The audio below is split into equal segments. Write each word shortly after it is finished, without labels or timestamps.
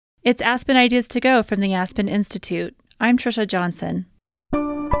It's Aspen Ideas to Go from the Aspen Institute. I'm Trisha Johnson.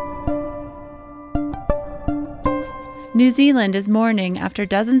 New Zealand is mourning after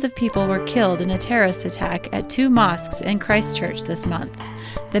dozens of people were killed in a terrorist attack at 2 mosques in Christchurch this month.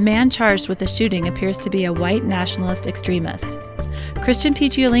 The man charged with the shooting appears to be a white nationalist extremist. Christian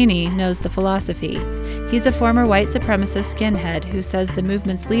Picciolini knows the philosophy. He's a former white supremacist skinhead who says the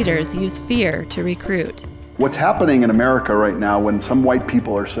movement's leaders use fear to recruit. What's happening in America right now when some white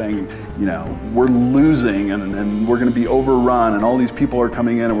people are saying, we're losing and we're going to be overrun and all these people are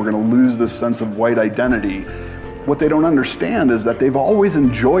coming in and we're going to lose this sense of white identity, what they don't understand is that they've always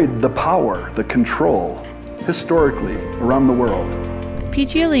enjoyed the power, the control, historically, around the world.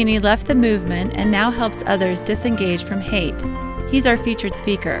 Picciolini left the movement and now helps others disengage from hate. He's our featured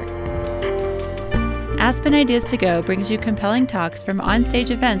speaker. Aspen Ideas to Go brings you compelling talks from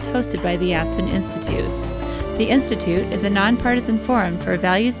onstage events hosted by the Aspen Institute. The Institute is a nonpartisan forum for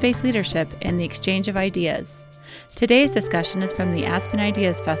values-based leadership and the exchange of ideas. Today's discussion is from the Aspen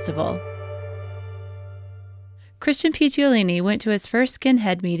Ideas Festival. Christian Picciolini went to his first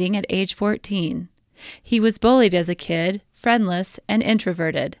skinhead meeting at age 14. He was bullied as a kid, friendless, and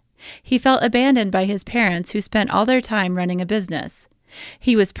introverted. He felt abandoned by his parents who spent all their time running a business.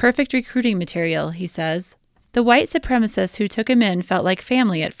 He was perfect recruiting material, he says. The white supremacists who took him in felt like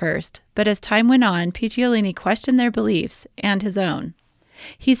family at first, but as time went on, Picciolini questioned their beliefs and his own.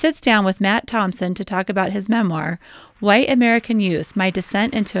 He sits down with Matt Thompson to talk about his memoir, White American Youth, My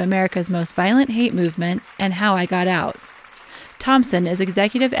Descent into America's Most Violent Hate Movement and How I Got Out. Thompson is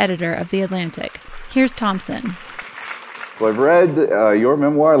executive editor of The Atlantic. Here's Thompson. So I've read your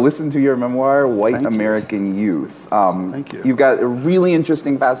memoir, listened to your memoir, White American Youth. Thank you. You've got a really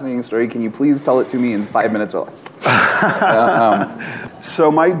interesting, fascinating story. Can you please tell it to me in 5 minutes or less?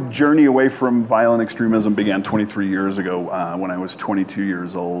 So my journey away from violent extremism began 23 years ago when I was 22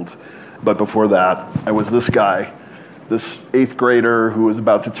 years old. But before that, I was this guy, this 8th grader who was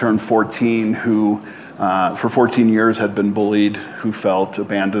about to turn 14, who for 14 years had been bullied, who felt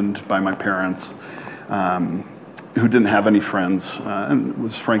abandoned by my parents, who didn't have any friends, and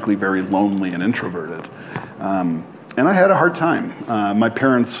was frankly very lonely and introverted. And I had a hard time. My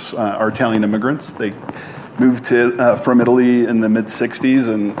parents are Italian immigrants. They moved from Italy in the mid-'60s,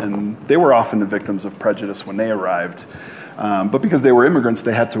 and they were often the victims of prejudice when they arrived. But because they were immigrants,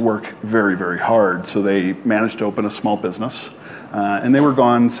 they had to work very, very hard. So they managed to open a small business. And they were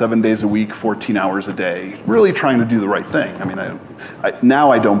gone 7 days a week, 14 hours a day, really trying to do the right thing. I mean,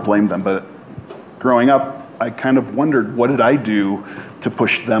 now I don't blame them, but growing up, I kind of wondered, what did I do to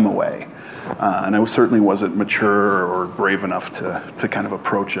push them away? And I certainly wasn't mature or brave enough to kind of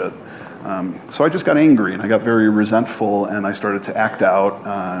approach it. So I just got angry and I got very resentful and I started to act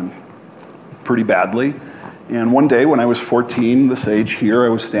out pretty badly. And one day when I was 14, this age here, I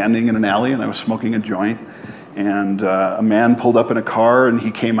was standing in an alley and I was smoking a joint. And a man pulled up in a car and he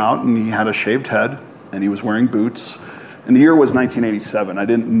came out and he had a shaved head and he was wearing boots. And the year was 1987. I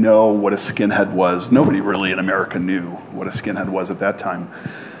didn't know what a skinhead was. Nobody really in America knew what a skinhead was at that time.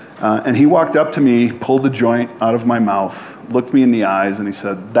 And he walked up to me, pulled the joint out of my mouth, looked me in the eyes, and he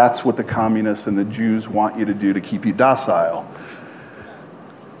said, "That's what the communists and the Jews want you to do to keep you docile."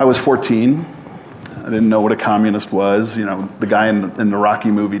 I was 14. I didn't know what a communist was. The guy in the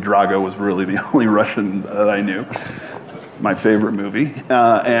Rocky movie, Drago, was really the only Russian that I knew. My favorite movie,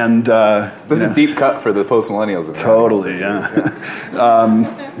 This is a deep cut for the post-millennials. Totally, yeah.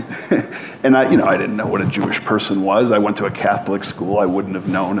 And I didn't know what a Jewish person was. I went to a Catholic school. I wouldn't have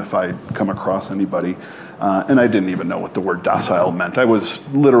known if I'd come across anybody, and I didn't even know what the word docile meant. I was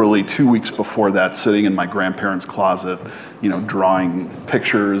literally 2 weeks before that sitting in my grandparents' closet, drawing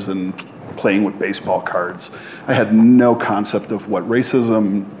pictures and playing with baseball cards. I had no concept of what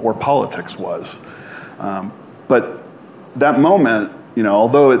racism or politics was, but that moment,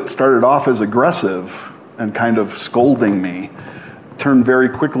 although it started off as aggressive and kind of scolding me, turned very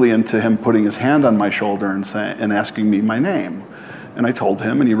quickly into him putting his hand on my shoulder and asking me my name. And I told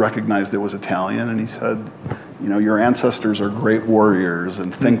him, and he recognized it was Italian, and he said, your ancestors are great warriors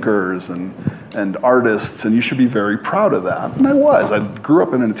and thinkers and artists, and you should be very proud of that. And I was. I grew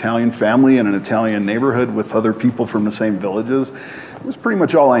up in an Italian family in an Italian neighborhood with other people from the same villages. It was pretty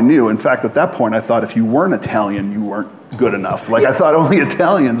much all I knew. In fact, at that point, I thought if you weren't Italian, you weren't good enough. I thought only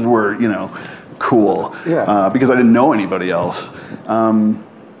Italians were, cool, because I didn't know anybody else.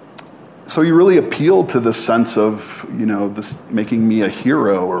 So he really appealed to this sense of, this making me a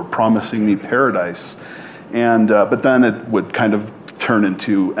hero or promising me paradise. And but then it would kind of turn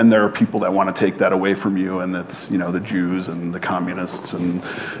into, and there are people that want to take that away from you, and it's, the Jews and the communists and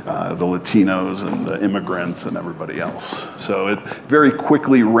the Latinos and the immigrants and everybody else. So it very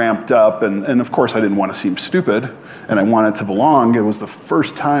quickly ramped up, and of course I didn't want to seem stupid, and I wanted to belong. It was the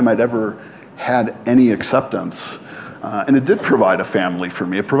first time I'd ever had any acceptance. And it did provide a family for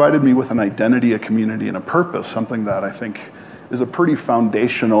me. It provided me with an identity, a community, and a purpose, something that I think is a pretty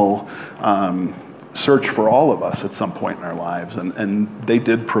foundational search for all of us at some point in our lives. And they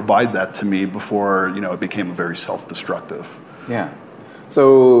did provide that to me before, it became very self-destructive. Yeah.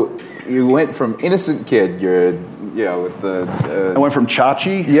 So you went from innocent kid, with the... I went from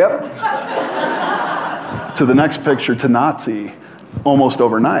Chachi. Yep. To the next picture, to Nazi, almost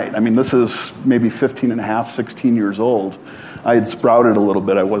overnight. I mean, this is maybe 15 and a half, 16 years old. I had sprouted a little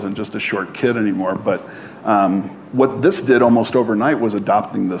bit. I wasn't just a short kid anymore. But what this did almost overnight was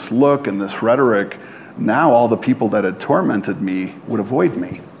adopting this look and this rhetoric. Now all the people that had tormented me would avoid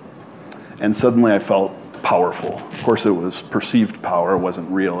me. And suddenly I felt powerful. Of course, it was perceived power. It wasn't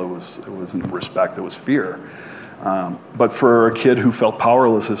real. It wasn't respect. It was fear. But for a kid who felt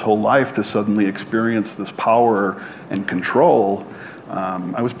powerless his whole life to suddenly experience this power and control,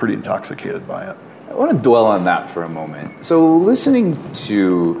 I was pretty intoxicated by it. I want to dwell on that for a moment. So listening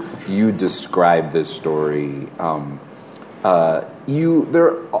to you describe this story, you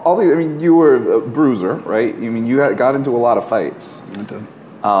were a bruiser, right? I mean, you got into a lot of fights. I did.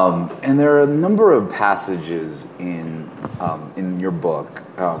 And there are a number of passages in your book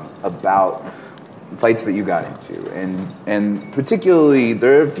about fights that you got into, and particularly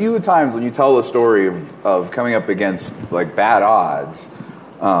there are a few times when you tell the story of coming up against like bad odds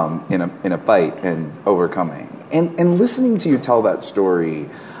in a fight and overcoming. And listening to you tell that story,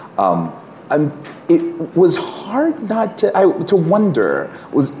 it was hard not to wonder,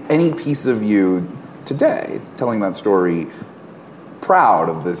 was any piece of you today telling that story proud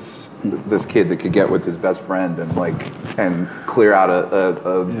of this kid that could get with his best friend and clear out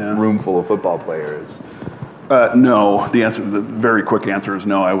a room full of football players? No. The very quick answer is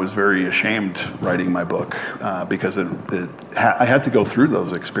no. I was very ashamed writing my book because I had to go through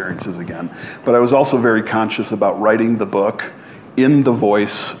those experiences again. But I was also very conscious about writing the book in the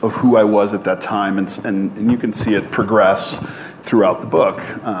voice of who I was at that time, and you can see it progress throughout the book.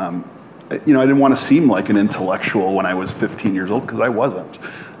 I didn't want to seem like an intellectual when I was 15 years old, because I wasn't.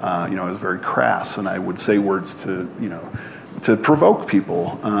 I was very crass, and I would say words to provoke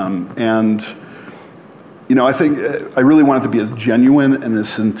people. I think I really wanted to be as genuine and as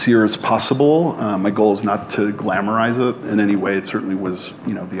sincere as possible. My goal is not to glamorize it in any way. It certainly was,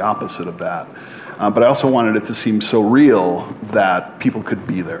 the opposite of that. But I also wanted it to seem so real that people could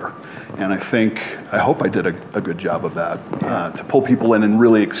be there. And I hope I did a good job of that, to pull people in and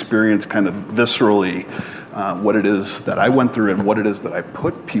really experience kind of viscerally what it is that I went through and what it is that I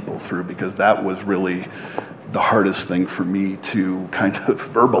put people through, because that was really the hardest thing for me to kind of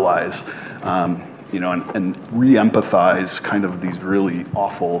verbalize, and re-empathize kind of these really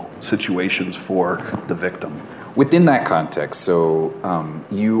awful situations for the victim. Within that context, so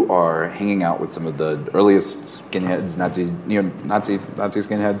you are hanging out with some of the earliest skinheads, Nazi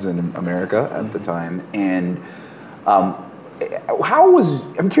skinheads in America at the time, and I'm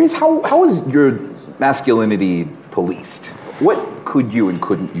curious, how was your masculinity policed? What could you and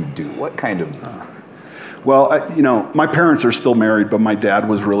couldn't you do? What kind of... my parents are still married, but my dad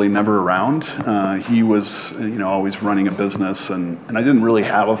was really never around. He was, always running a business, and I didn't really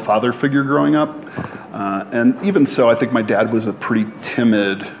have a father figure growing up. And even so, I think my dad was a pretty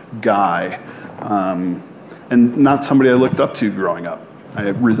timid guy, and not somebody I looked up to growing up. I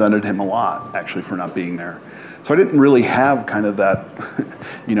resented him a lot, actually, for not being there. So I didn't really have kind of that,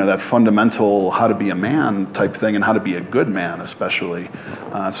 that fundamental how to be a man type thing, and how to be a good man, especially.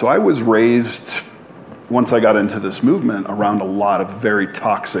 So I was raised, once I got into this movement, around a lot of very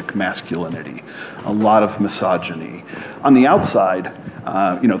toxic masculinity, a lot of misogyny. On the outside,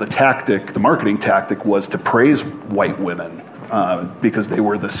 the marketing tactic was to praise white women because they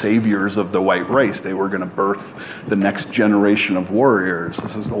were the saviors of the white race. They were going to birth the next generation of warriors.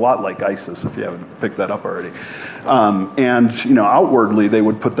 This is a lot like ISIS, if you haven't picked that up already. Outwardly, they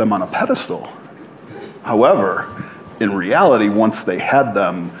would put them on a pedestal. However, in reality, once they had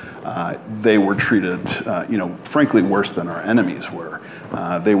them, they were treated, frankly, worse than our enemies were.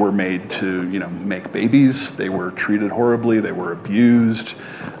 They were made to, make babies. They were treated horribly. They were abused.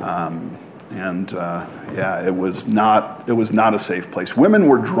 It was not a safe place. Women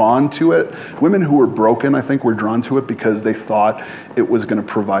were drawn to it. Women who were broken, I think, were drawn to it because they thought it was going to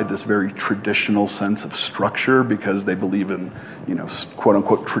provide this very traditional sense of structure, because they believe in, quote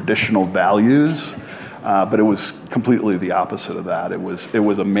unquote, traditional values. But it was completely the opposite of that. It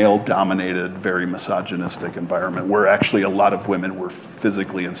was a male-dominated, very misogynistic environment where actually a lot of women were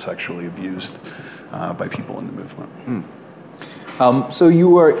physically and sexually abused by people in the movement. So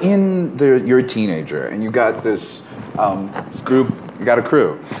you are you're a teenager, and you got this group. You got a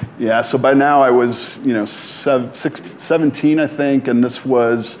crew. Yeah. So by now I was 17, I think, and this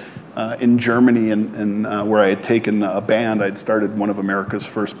was in Germany, and where I had taken a band. I'd started one of America's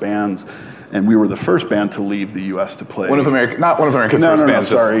first bands. And we were the first band to leave the U.S. to play. Not one of America's first bands.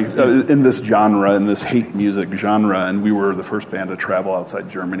 Sorry. In this genre, in this hate music genre, and we were the first band to travel outside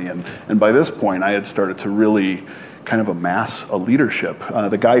Germany. And by this point, I had started to really kind of amass a leadership.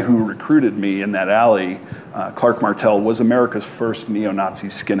 The guy who recruited me in that alley, Clark Martel, was America's first neo-Nazi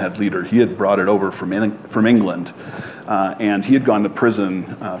skinhead leader. He had brought it over from England. And he had gone to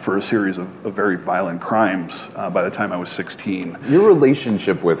prison for a series of very violent crimes by the time I was 16. Your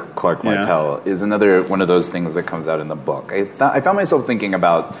relationship with Clark Martel is another one of those things that comes out in the book. I found myself thinking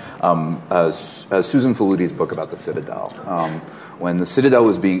about Susan Faluti's book about the Citadel. When the Citadel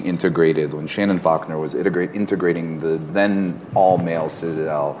was being integrated, when Shannon Faulkner was integrating the then all-male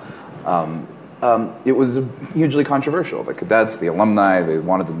Citadel, it was hugely controversial. The cadets, the alumni, they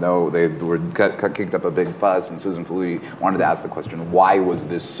wanted to know, they were kicked up a big fuss, and Susan Faluti wanted to ask the question, why was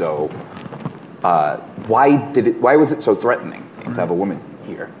this so, why was it so threatening to have a woman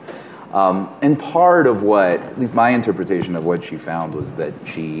here? And part of what, at least my interpretation of what she found, was that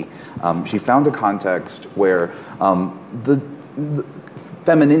she found a context where the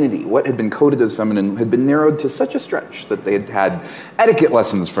femininity, what had been coded as feminine, had been narrowed to such a stretch that they had had etiquette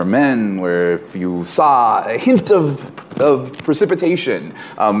lessons for men, where if you saw a hint of precipitation,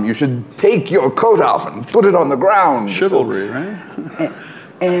 you should take your coat off and put it on the ground. Chivalry, right?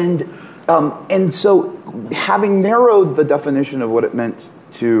 And so, having narrowed the definition of what it meant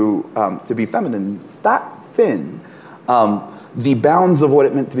to be feminine that thin, the bounds of what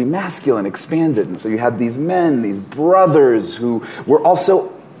it meant to be masculine expanded. And so you had these men, these brothers who were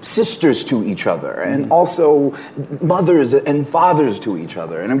also sisters to each other and also mothers and fathers to each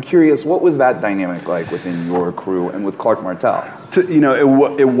other. And I'm curious, what was that dynamic like within your crew and with Clark Martel?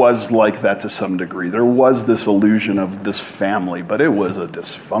 It was like that to some degree. There was this illusion of this family, but it was a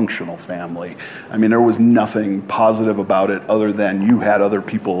dysfunctional family. I mean, there was nothing positive about it other than you had other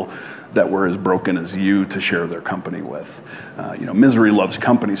people that were as broken as you to share their company with. Misery loves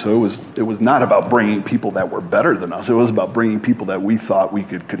company, so it was not about bringing people that were better than us. It was about bringing people that we thought we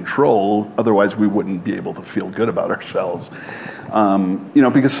could control, otherwise we wouldn't be able to feel good about ourselves.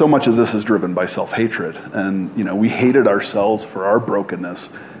 Because so much of this is driven by self-hatred, and we hated ourselves for our brokenness,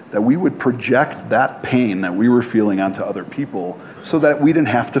 that we would project that pain that we were feeling onto other people so that we didn't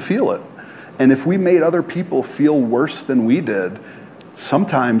have to feel it. And if we made other people feel worse than we did,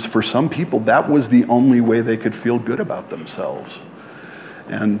 sometimes for some people that was the only way they could feel good about themselves.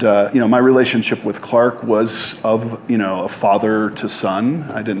 And my relationship with Clark was of a father to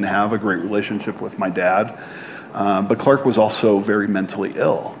son. I didn't have a great relationship with my dad, but Clark was also very mentally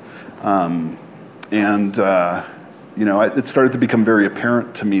ill. It started to become very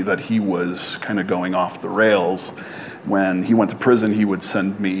apparent to me that he was kind of going off the rails. When he went to prison, he would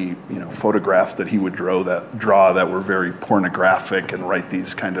send me, photographs that he would draw that were very pornographic and write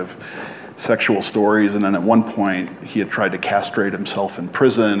these kind of sexual stories. And then at one point, he had tried to castrate himself in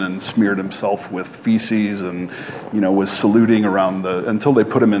prison and smeared himself with feces and, was saluting around until they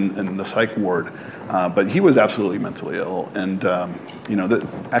put him in the psych ward. But he was absolutely mentally ill. And,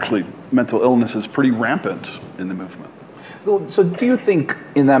 actually mental illness is pretty rampant in the movement. So do you think,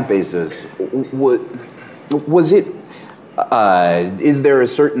 in that basis, was it, is there a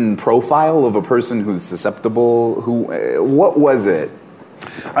certain profile of a person who's susceptible? What was it?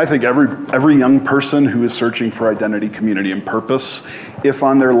 I think every young person who is searching for identity, community, and purpose, if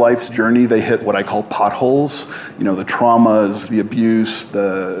on their life's journey they hit what I call potholes, the traumas, the abuse,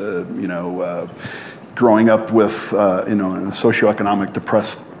 growing up with, in a socioeconomic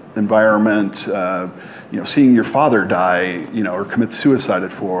depressed environment, seeing your father die, or commit suicide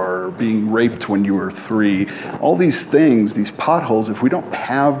or being raped when you were 3, all these things, these potholes, if we don't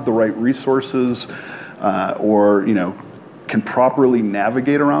have the right resources or can properly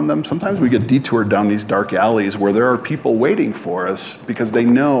navigate around them, sometimes we get detoured down these dark alleys where there are people waiting for us because they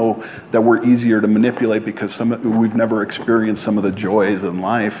know that we're easier to manipulate because we've never experienced some of the joys in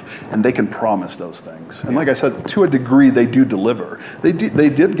life, and they can promise those things. And like I said, to a degree, they do deliver. They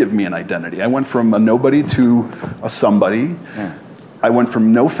did give me an identity. I went from a nobody to a somebody. I went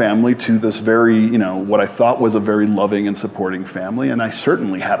from no family to this very, what I thought was a very loving and supporting family, and I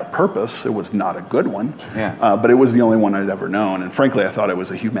certainly had a purpose. It was not a good one, but it was the only one I'd ever known. And frankly, I thought I was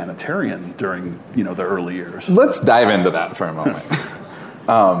a humanitarian during, the early years. Let's dive into that for a moment.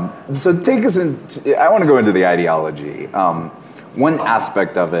 So take us into, I want to go into the ideology. One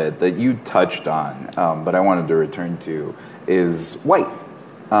aspect of it that you touched on, but I wanted to return to, is white.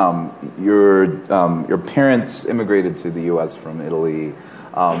 Your parents immigrated to the U.S. from Italy.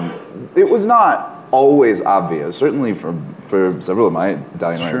 It was not always obvious, certainly for several of my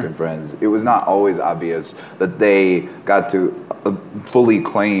Italian-American friends, it was not always obvious that they got to fully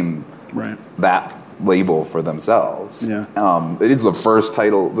claim that label for themselves. It is the first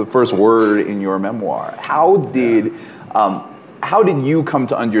title, the first word in your memoir. How did you come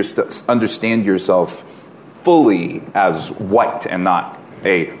to understand yourself fully as white and not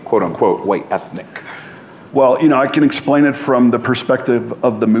a quote-unquote white ethnic? Well, I can explain it from the perspective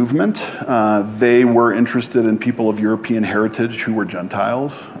of the movement. They were interested in people of European heritage who were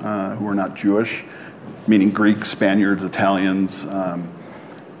Gentiles, who were not Jewish, meaning Greeks, Spaniards, Italians.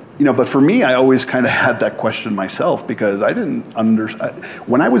 But for me, I always kind of had that question myself because I didn't understand.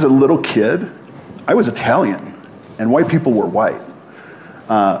 When I was a little kid, I was Italian, and white people were white.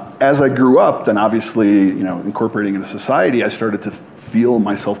 As I grew up, then obviously, incorporating into society, I started to feel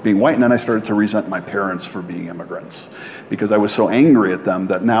myself being white, and then I started to resent my parents for being immigrants because I was so angry at them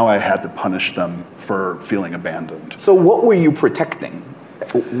that now I had to punish them for feeling abandoned. So what were you protecting?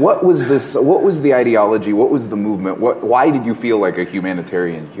 What was this? What was the ideology? What was the movement? Why did you feel like a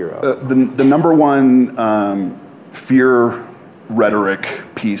humanitarian hero? The number one fear rhetoric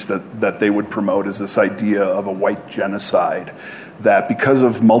piece that they would promote is this idea of a white genocide, that because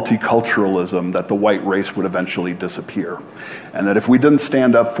of multiculturalism, that the white race would eventually disappear. And that if we didn't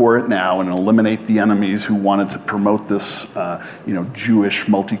stand up for it now and eliminate the enemies who wanted to promote this Jewish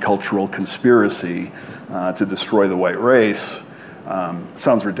multicultural conspiracy to destroy the white race,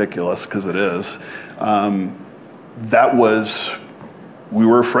 sounds ridiculous because it is, we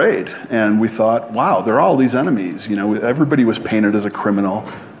were afraid. And we thought, wow, there are all these enemies. Everybody was painted as a criminal,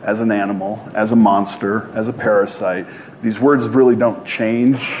 as an animal, as a monster, as a parasite. These words really don't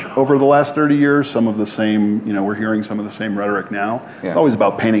change over the last 30 years. Some of the same, we're hearing some of the same rhetoric now. It's always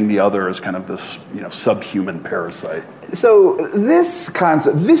about painting the other as kind of this, subhuman parasite. So this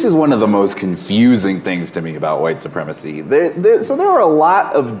concept, this is one of the most confusing things to me about white supremacy. So there are a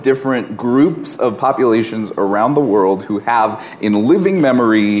lot of different groups of populations around the world who have, in living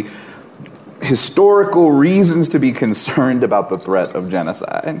memory, historical reasons to be concerned about the threat of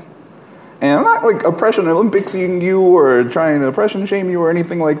genocide. And I'm not like oppression Olympicsing you or trying to oppression shame you or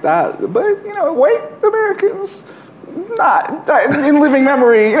anything like that, but white Americans, not in living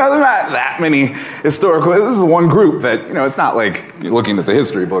memory, there's not that many historical. This is one group that, it's not like you're looking at the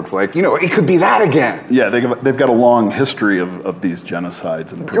history books like, it could be that again. Yeah, they've got a long history of these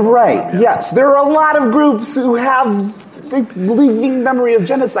genocides. Right, yes. There are a lot of groups who have the living memory of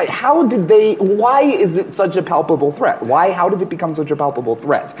genocide. Why is it such a palpable threat? How did it become such a palpable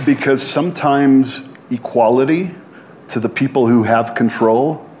threat? Because sometimes equality to the people who have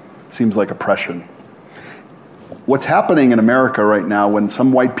control seems like oppression. What's happening in America right now when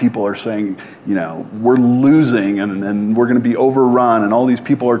some white people are saying, we're losing and we're going to be overrun and all these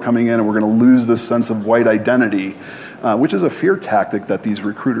people are coming in and we're going to lose this sense of white identity, which is a fear tactic that these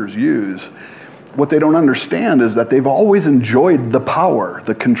recruiters use. What they don't understand is that they've always enjoyed the power,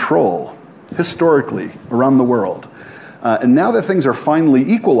 the control, historically, around the world. And now that things are finally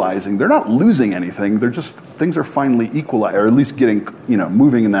equalizing, they're not losing anything, things are finally equalizing, or at least getting,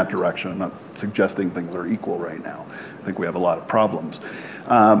 moving in that direction. I'm not suggesting things are equal right now. I think we have a lot of problems.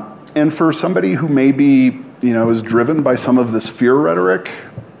 And for somebody who maybe, is driven by some of this fear rhetoric,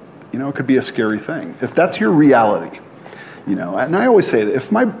 it could be a scary thing. If that's your reality, and I always say that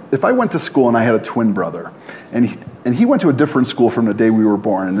if I went to school and I had a twin brother, and he went to a different school from the day we were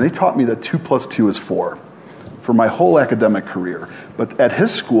born, and they taught me that 2 + 2 is 4 for my whole academic career. But at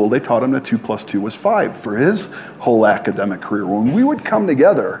his school, they taught him that 2 + 2 was 5 for his whole academic career. When we would come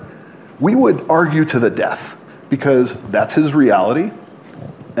together, we would argue to the death because that's his reality,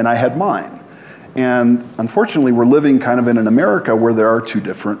 and I had mine. And unfortunately, we're living kind of in an America where there are two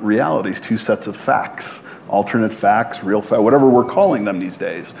different realities, two sets of facts. Alternate facts, real facts, whatever we're calling them these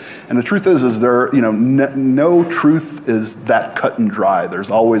days. And the truth is there, no truth is that cut and dry. There's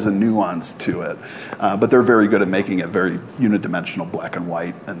always a nuance to it. But they're very good at making it very unidimensional, black and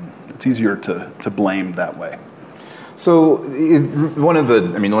white, and it's easier to blame that way. So one of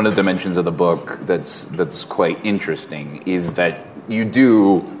the dimensions of the book that's quite interesting is that you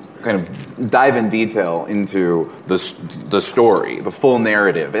do kind of dive in detail into the story, the full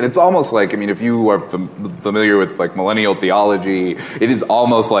narrative. And it's almost like, I mean, if you are familiar with like millennial theology, it is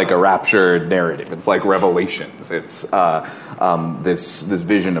almost like a rapture narrative. It's like Revelations. It's this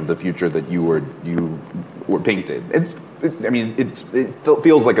vision of the future that you were painted. It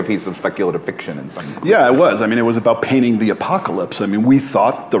feels like a piece of speculative fiction in some respects. Yeah, it was. I mean, it was about painting the apocalypse. I mean, we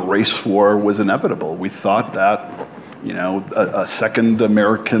thought the race war was inevitable. We thought that, you know, a second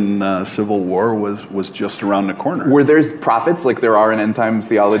American Civil War was just around the corner. Were there prophets like there are in end times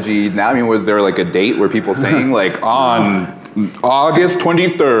theology now? I mean, was there like a date where people saying like on August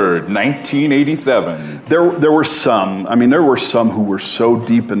 23rd, 1987? There were some. I mean, there were some who were so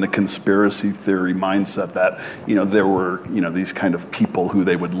deep in the conspiracy theory mindset that, you know, there were, you know, these kind of people who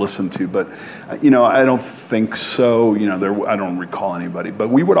they would listen to. But, you know, I don't think so. You know, I don't recall anybody. But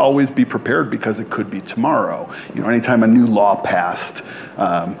we would always be prepared because it could be tomorrow. You know, anytime a new law passed, you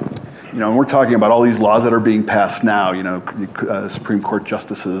know, and we're talking about all these laws that are being passed now, you know, Supreme Court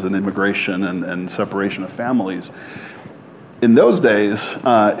justices and immigration and separation of families. In those days,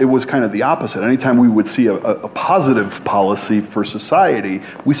 it was kind of the opposite. Anytime we would see a positive policy for society,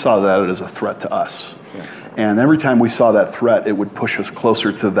 we saw that as a threat to us. Yeah. And every time we saw that threat, it would push us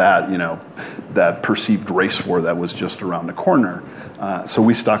closer to that, you know, that perceived race war that was just around the corner. So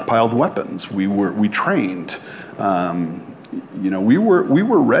we stockpiled weapons. We trained. You know, we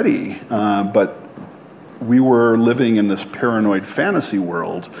were ready, but we were living in this paranoid fantasy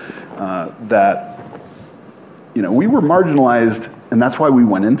world that, you know, we were marginalized, and that's why we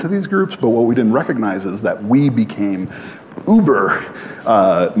went into these groups, but what we didn't recognize is that we became uber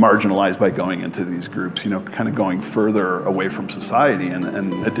marginalized by going into these groups, you know, kind of going further away from society, and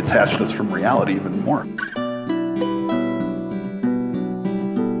it detached us from reality even more.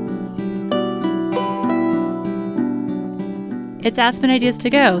 It's Aspen Ideas to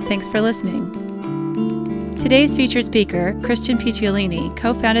Go. Thanks for listening. Today's featured speaker, Christian Picciolini,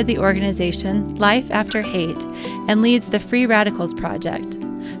 co-founded the organization Life After Hate and leads the Free Radicals Project.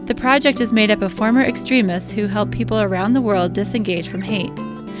 The project is made up of former extremists who help people around the world disengage from hate.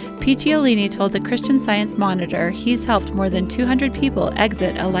 Picciolini told the Christian Science Monitor he's helped more than 200 people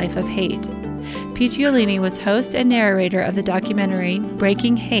exit a life of hate. Picciolini was host and narrator of the documentary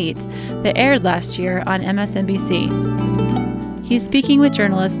Breaking Hate that aired last year on MSNBC. He's speaking with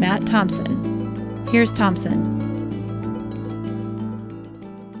journalist Matt Thompson. Here's Thompson.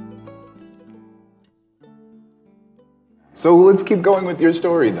 So let's keep going with your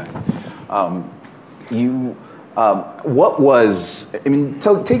story then. What was, I mean,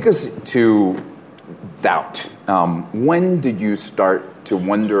 take us to doubt. When did you start to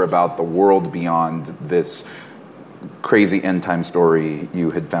wonder about the world beyond this crazy end time story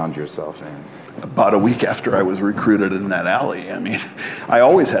you had found yourself in? About a week after I was recruited in that alley. I mean, I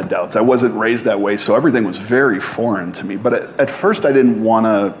always had doubts. I wasn't raised that way, so everything was very foreign to me. But at first I didn't want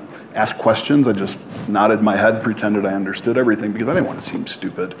to ask questions. I just nodded my head, pretended I understood everything because I didn't want to seem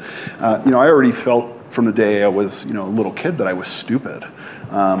stupid. You know, I already felt from the day I was, you know, a little kid that I was stupid.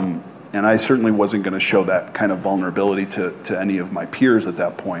 And I certainly wasn't going to show that kind of vulnerability to any of my peers at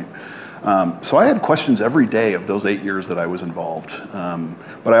that point. So I had questions every day of those 8 years that I was involved.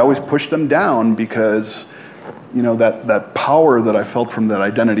 But I always pushed them down because, you know, that power that I felt from that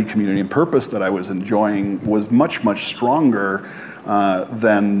identity, community, and purpose that I was enjoying was much, much stronger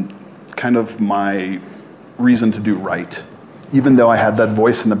than kind of my reason to do right. Even though I had that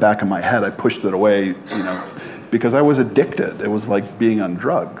voice in the back of my head, I pushed it away, you know, because I was addicted. It was like being on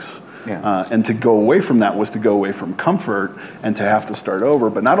drugs. Yeah. And to go away from that was to go away from comfort and to have to start over.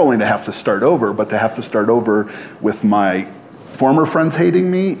 But not only to have to start over, but to have to start over with my former friends hating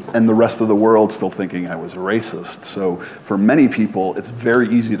me and the rest of the world still thinking I was a racist. So for many people, it's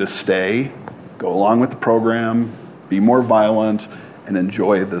very easy to stay, go along with the program, be more violent, and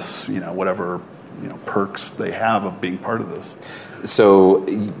enjoy this, you know, whatever, you know, perks they have of being part of this. So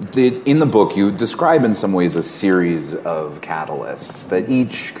in the book, you describe in some ways a series of catalysts that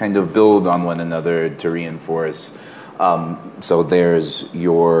each kind of build on one another to reinforce. So there's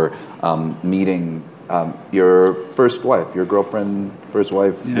your meeting your first wife, your girlfriend, first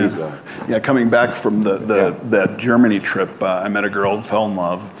wife, Lisa. Yeah, coming back from that Germany trip, I met a girl, fell in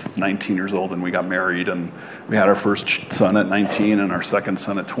love, was 19 years old, and we got married, and we had our first son at 19 and our second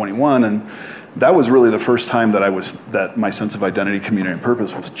son at 21, and that was really the first time that my sense of identity, community, and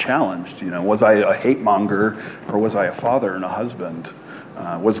purpose was challenged. You know, was I a hate monger, or was I a father and a husband?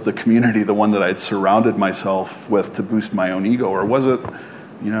 Was the community the one that I'd surrounded myself with to boost my own ego, or was it,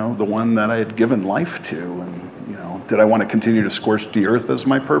 you know, the one that I had given life to? And, you know, did I want to continue to scorch the earth as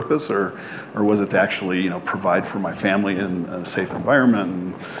my purpose, or was it to actually, provide for my family in a safe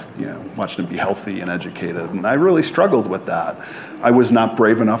environment and, watch them be healthy and educated? And I really struggled with that. I was not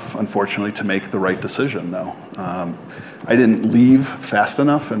brave enough, unfortunately, to make the right decision, though. I didn't leave fast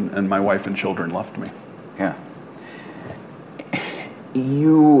enough, and my wife and children left me. Yeah.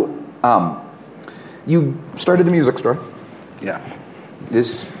 You started a music store. Yeah.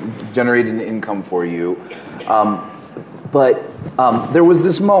 This generated an income for you. But there was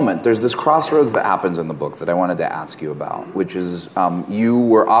this moment, there's this crossroads that happens in the book that I wanted to ask you about, which is you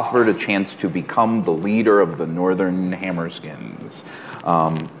were offered a chance to become the leader of the Northern Hammerskins.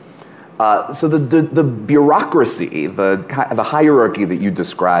 So the bureaucracy, the hierarchy that you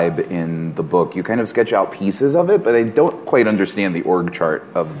describe in the book, you kind of sketch out pieces of it, but I don't quite understand the org chart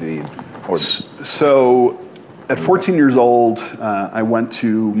of the org. So at 14 years old, I went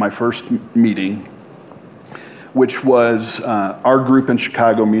to my first meeting, which was our group in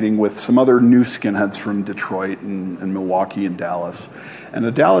Chicago meeting with some other new skinheads from Detroit and Milwaukee and Dallas. And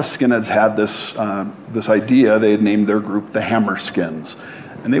the Dallas skinheads had this idea. They had named their group the Hammerskins.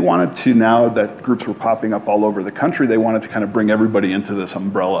 And they wanted to, now that groups were popping up all over the country, they wanted to kind of bring everybody into this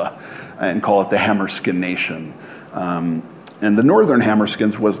umbrella and call it the Hammerskin Nation. And the Northern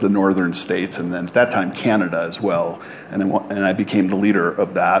Hammerskins was the northern states, and then at that time Canada as well. And I became the leader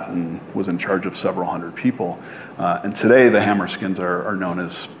of that and was in charge of several hundred people. And today the Hammerskins are known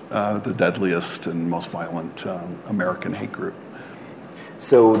as the deadliest and most violent American hate group.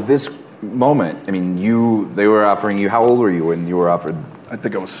 So this moment, I mean, they were offering you, how old were you when you were offered? I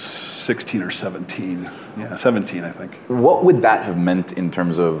think I was 16 or 17. Yeah, 17, I think. What would that have meant in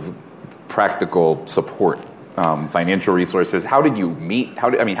terms of practical support? Financial resources. How did you meet? How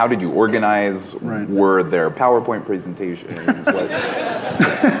did you organize? Right. Were there PowerPoint presentations?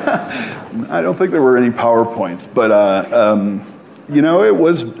 I don't think there were any PowerPoints, but it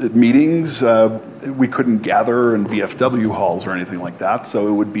was meetings. We couldn't gather in VFW halls or anything like that, so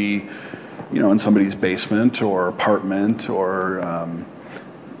it would be, in somebody's basement or apartment or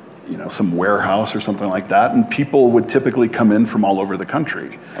some warehouse or something like that, and people would typically come in from all over the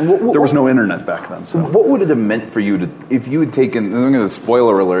country. And there was no internet back then. So what would it have meant for you if you had taken, I'm going to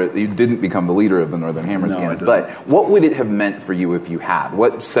spoiler alert, you didn't become the leader of the Northern Hammerskins, No, but what would it have meant for you if you had?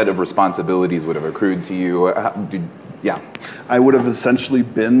 What set of responsibilities would have accrued to you? I would have essentially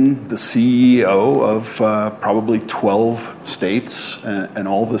been the CEO of probably 12 states and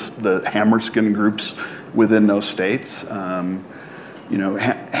all the Hammerskin groups within those states.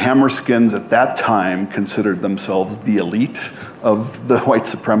 Hammerskins at that time considered themselves the elite of the white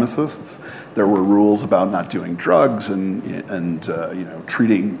supremacists. There were rules about not doing drugs and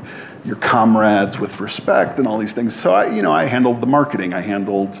treating your comrades with respect and all these things. So I handled the marketing. I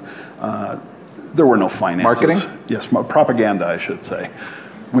handled. There were no finances. Marketing? Yes, propaganda, I should say.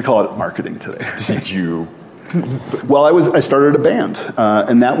 We call it marketing today. Did you? Well, I started a band,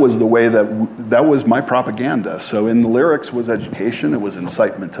 and that was the way that was my propaganda. So in the lyrics was education, it was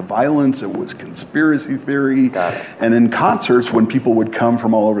incitement to violence, it was conspiracy theory. Got it. And in concerts, when people would come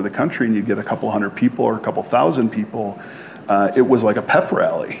from all over the country and you'd get a couple hundred people or a couple thousand people, it was like a pep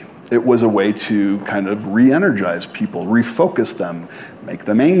rally. It was a way to kind of re-energize people, refocus them, make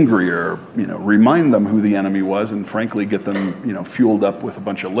them angrier, remind them who the enemy was, and frankly get them, fueled up with a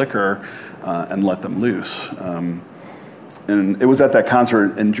bunch of liquor and let them loose. And it was at that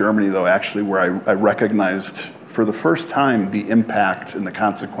concert in Germany, though, actually, where I recognized for the first time the impact and the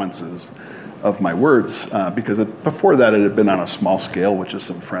consequences of my words, because before that it had been on a small scale with just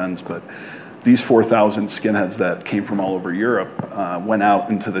some friends, but these 4,000 skinheads that came from all over Europe went out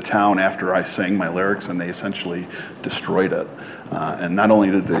into the town after I sang my lyrics, and they essentially destroyed it. And not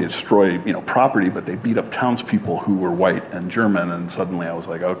only did they destroy, property, but they beat up townspeople who were white and German. And suddenly I was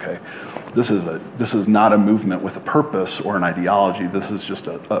like, okay, this is not a movement with a purpose or an ideology. This is just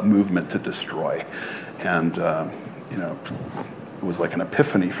a movement to destroy. And it was like an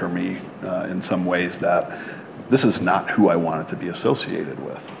epiphany for me in some ways that this is not who I wanted to be associated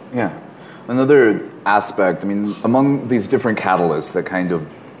with. Yeah. Another aspect, among these different catalysts that kind of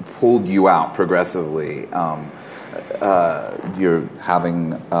pulled you out progressively, you're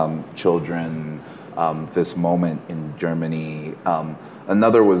having children, this moment in Germany.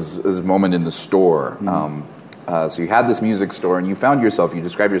 Another was a moment in the store. So you had this music store, and you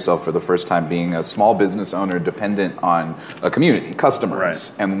described yourself for the first time being a small business owner dependent on a community,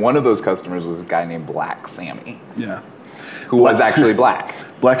 customers. Right. And one of those customers was a guy named Black Sammy. Yeah. Who was actually black.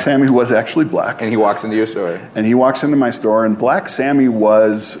 Black Sammy was actually black. And he walks into your store. And he walks into my store, and Black Sammy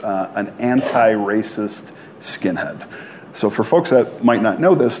was an anti-racist skinhead. So for folks that might not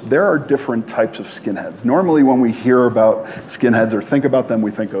know this, there are different types of skinheads. Normally when we hear about skinheads or think about them,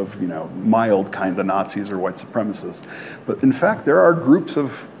 we think of, mild kind of Nazis or white supremacists. But in fact, there are groups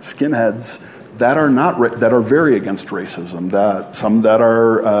of skinheads that are that are very against racism. That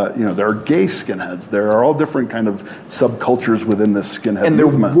are there are gay skinheads. There are all different kind of subcultures within this skinhead movement.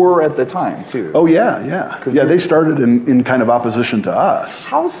 And there were at the time too. Oh yeah. They started in kind of opposition to us.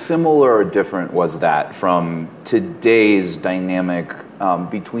 How similar or different was that from today's dynamic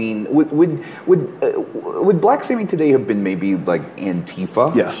between? Would Black Sammy today have been maybe like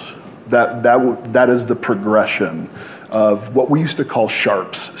Antifa? Yes, that is the progression of what we used to call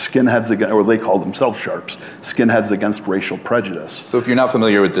sharps, skinheads against, or they called themselves sharps, skinheads against racial prejudice. So if you're not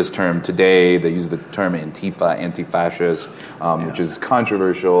familiar with this term, today they use the term Antifa, anti-fascist, which is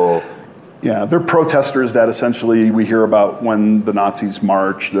controversial. Yeah, they're protesters that essentially we hear about when the Nazis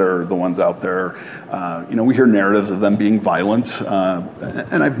march. They're the ones out there. We hear narratives of them being violent,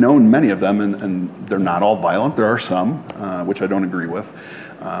 and I've known many of them, and they're not all violent. There are some, which I don't agree with.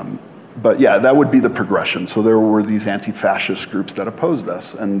 But yeah, that would be the progression. So there were these anti-fascist groups that opposed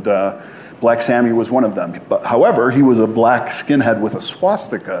us, and Black Sammy was one of them. But however, he was a black skinhead with a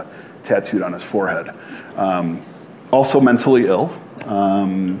swastika tattooed on his forehead. Also mentally ill.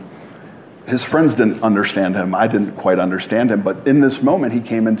 His friends didn't understand him. I didn't quite understand him. But in this moment, he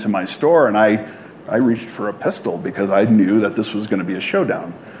came into my store, and I reached for a pistol because I knew that this was going to be a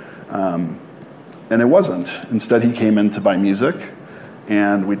showdown. And it wasn't. Instead, he came in to buy music.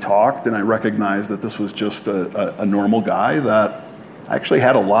 And we talked, and I recognized that this was just a normal guy that I actually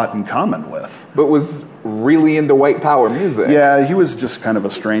had a lot in common with. But was really into white power music. Yeah, he was just kind of a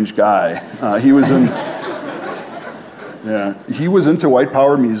strange guy. He was into white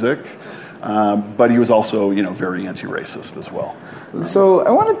power music, but he was also, very anti-racist as well. So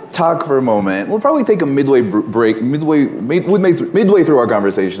I want to talk for a moment. We'll probably take a midway through our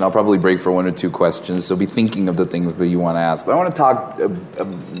conversation. I'll probably break for one or two questions. So be thinking of the things that you want to ask. But I want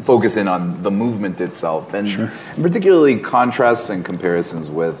to focus in on the movement itself, and particularly contrasts and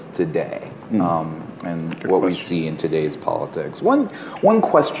comparisons with today, and Good what question. we see in today's politics. One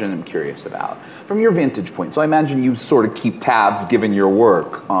question I'm curious about, from your vantage point. So I imagine you sort of keep tabs, given your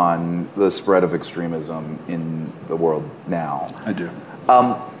work, on the spread of extremism in the world now. I do.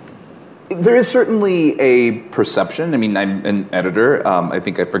 There is certainly a perception. I mean, I'm an editor. I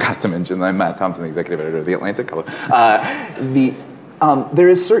think I forgot to mention I'm Matt Thompson, the executive editor of The Atlantic. There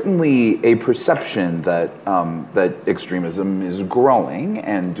is certainly a perception that that extremism is growing,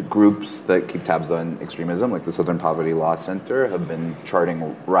 and groups that keep tabs on extremism, like the Southern Poverty Law Center, have been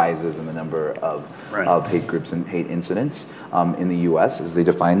charting rises in the number of hate groups and hate incidents in the U.S. as they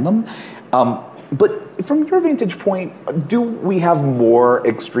define them. But from your vantage point, do we have more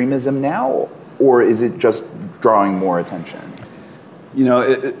extremism now, or is it just drawing more attention?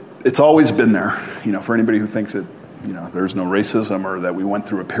 It's always been there. For anybody who thinks it, there's no racism, or that we went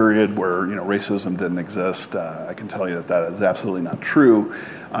through a period where, racism didn't exist, I can tell you that is absolutely not true.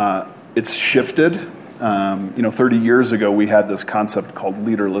 It's shifted. 30 years ago, we had this concept called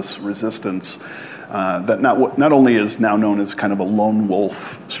leaderless resistance that not only is now known as kind of a lone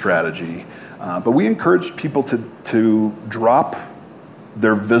wolf strategy, but we encouraged people to drop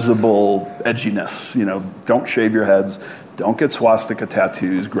their visible edginess. Don't shave your heads, don't get swastika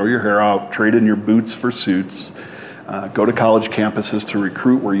tattoos, grow your hair out, trade in your boots for suits, go to college campuses to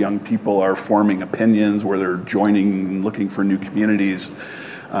recruit where young people are forming opinions, where they're joining and looking for new communities,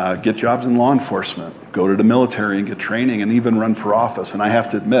 get jobs in law enforcement, go to the military and get training, and even run for office. And I have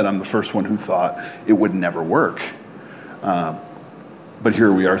to admit, I'm the first one who thought it would never work. But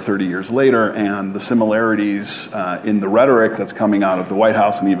here we are 30 years later, and the similarities in the rhetoric that's coming out of the White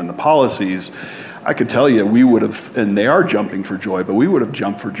House and even the policies, I could tell you we would have, and they are jumping for joy, but we would have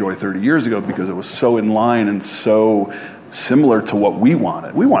jumped for joy 30 years ago because it was so in line and so similar to what we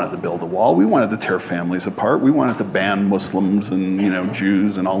wanted. We wanted to build a wall. We wanted to tear families apart. We wanted to ban Muslims and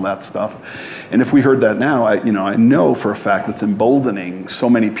Jews and all that stuff. And if we heard that now, I know for a fact it's emboldening so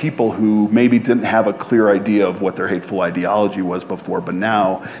many people who maybe didn't have a clear idea of what their hateful ideology was before, but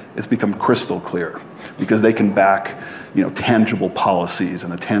now it's become crystal clear because they can back tangible policies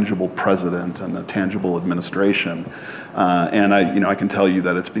and a tangible president and a tangible administration. And I can tell you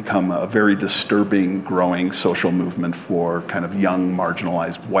that it's become a very disturbing, growing social movement for kind of young,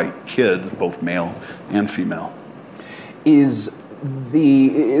 marginalized white kids, both male and female. Is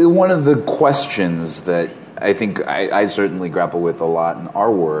one of the questions that I think I certainly grapple with a lot in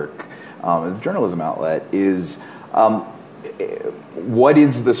our work as a journalism outlet is what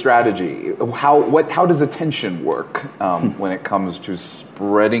is the strategy? How does attention work when it comes to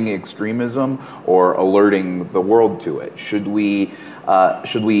spreading extremism or alerting the world to it? Should we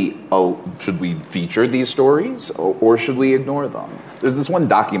feature these stories or should we ignore them? There's this one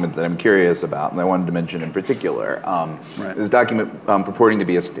document that I'm curious about, and I wanted to mention in particular. This document purporting to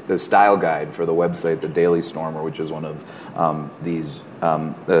be a style guide for the website The Daily Stormer, which is one of these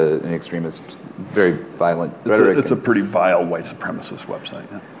an extremist, very violent rhetoric. It's a pretty vile white supremacist website.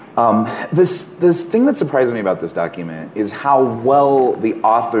 Yeah. This thing that surprised me about this document is how well the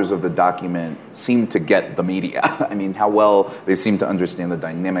authors of the document seem to get the media. I mean, how well they seem to understand the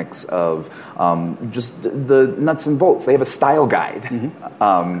dynamics of just the nuts and bolts. They have a style guide,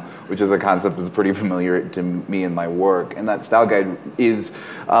 which is a concept that's pretty familiar to me in my work. And that style guide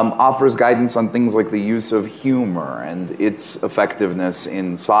offers guidance on things like the use of humor and its effectiveness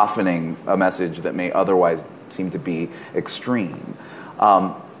in softening a message that may otherwise seem to be extreme.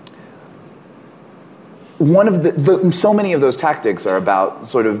 So many of those tactics are about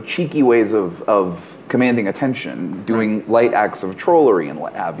sort of cheeky ways of commanding attention, doing light acts of trollery and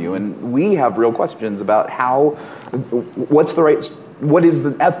what have you. And we have real questions about what is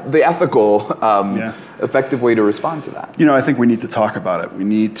the ethical, effective way to respond to that? I think we need to talk about it. We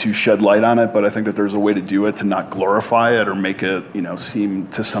need to shed light on it, but I think that there's a way to do it to not glorify it or make it, seem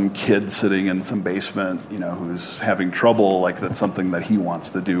to some kid sitting in some basement, who's having trouble like that's something that he wants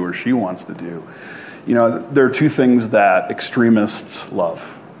to do or she wants to do. There are two things that extremists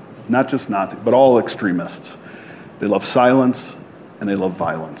love, not just Nazis, but all extremists. They love silence and they love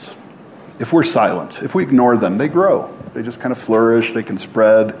violence. If we're silent, if we ignore them, they grow. They just kind of flourish, they can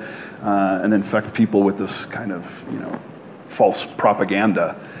spread and infect people with this kind of, false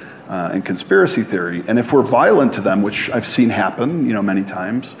propaganda and conspiracy theory. And if we're violent to them, which I've seen happen, many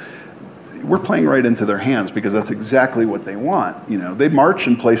times, we're playing right into their hands because that's exactly what they want. They march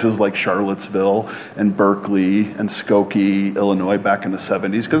in places like Charlottesville and Berkeley and Skokie, Illinois back in the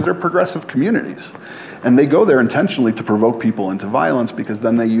 70s because they're progressive communities. And they go there intentionally to provoke people into violence because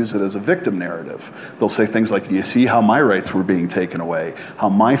then they use it as a victim narrative. They'll say things like, do you see how my rights were being taken away? How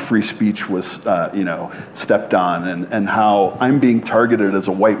my free speech was, stepped on and how I'm being targeted as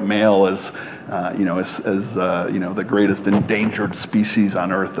a white male as the greatest endangered species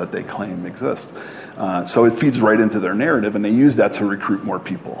on earth that they claim exist. So it feeds right into their narrative, and they use that to recruit more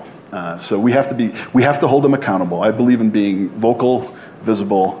people. So we have to hold them accountable. I believe in being vocal,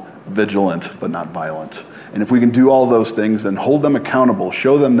 visible, vigilant, but not violent. And if we can do all those things and hold them accountable,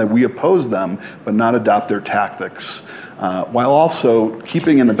 show them that we oppose them, but not adopt their tactics, while also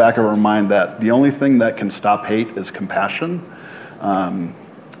keeping in the back of our mind that the only thing that can stop hate is compassion,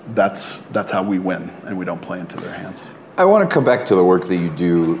 that's how we win, and we don't play into their hands. I want to come back to the work that you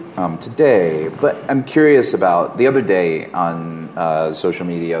do today, but I'm curious about the other day on social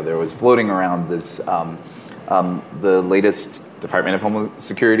media, there was floating around this the latest Department of Homeland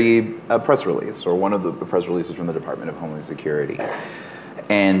Security press release, or one of the press releases from the Department of Homeland Security.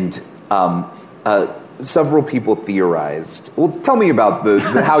 And several people theorized. Well, tell me about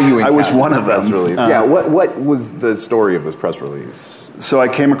how you encountered I was one of press them. release. What was the story of this press release? So I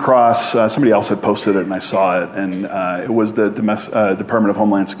came across, somebody else had posted it and I saw it, and it was the Department of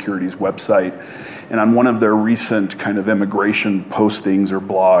Homeland Security's website. And on one of their recent kind of immigration postings or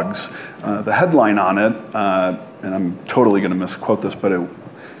blogs, the headline on it, and I'm totally going to misquote this, but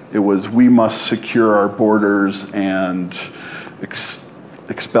it was, "We must secure our borders and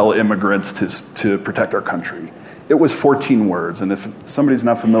expel immigrants to protect our country." It was 14 words, and if somebody's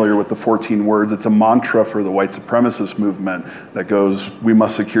not familiar with the 14 words, it's a mantra for the white supremacist movement that goes, "We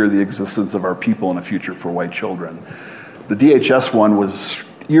must secure the existence of our people and a future for white children." The DHS one was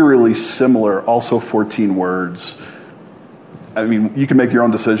eerily similar, also 14 words. I mean, you can make your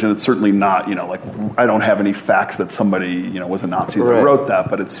own decision. It's certainly not, I don't have any facts that somebody, was a Nazi that wrote that,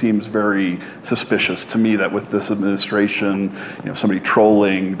 but it seems very suspicious to me that with this administration, somebody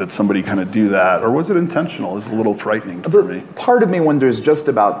trolling, that somebody kind of do that, or was it intentional, is a little frightening for me. Part of me wonders just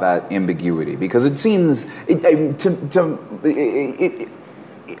about that ambiguity, because it seems,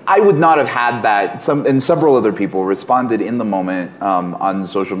 I would not have had that. And several other people responded in the moment on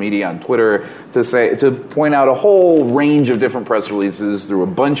social media, on Twitter, to point out a whole range of different press releases through a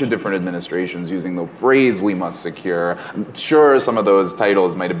bunch of different administrations using the phrase "we must secure." I'm sure some of those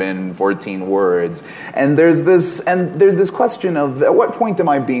titles might have been 14 words. And there's this question of, at what point am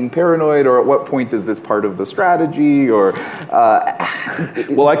I being paranoid, or at what point is this part of the strategy? Or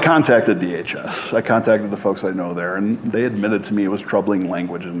well, I contacted DHS. I contacted the folks I know there, and they admitted to me it was troubling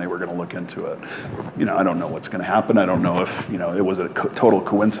language and they were going to look into it. I don't know what's going to happen. I don't know if, it was a total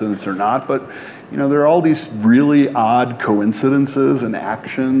coincidence or not, but, there are all these really odd coincidences and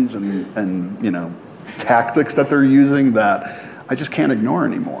actions and tactics that they're using that I just can't ignore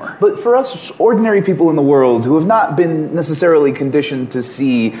anymore. But for us ordinary people in the world who have not been necessarily conditioned to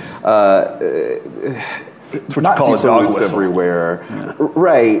see it's what you call a dog whistle everywhere, yeah.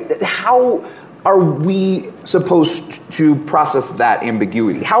 Right? How are we supposed to process that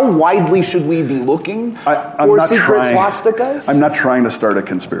ambiguity? How widely should we be looking for secret swastikas? I'm not trying to start a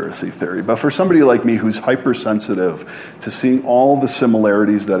conspiracy theory, but for somebody like me who's hypersensitive to seeing all the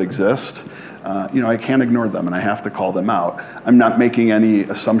similarities that exist, I can't ignore them, and I have to call them out. I'm not making any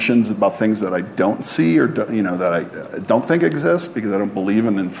assumptions about things that I don't see or that I don't think exist, because I don't believe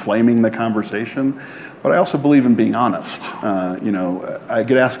in inflaming the conversation. But I also believe in being honest. I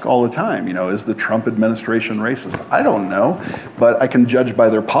get asked all the time, is the Trump administration racist? I don't know, but I can judge by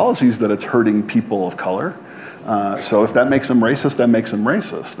their policies that it's hurting people of color. So if that makes them racist, that makes them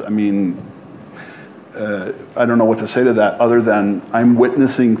racist. I mean, I don't know what to say to that other than I'm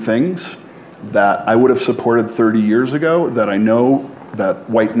witnessing things that I would have supported 30 years ago, that I know that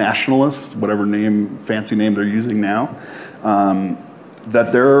white nationalists, whatever fancy name they're using now,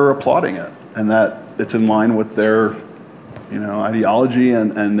 that they're applauding it, and that it's in line with their ideology,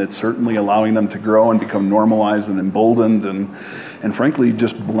 and it's certainly allowing them to grow and become normalized and emboldened and frankly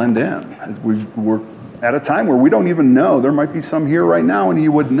just blend in. We're at a time where we don't even know. There might be some here right now and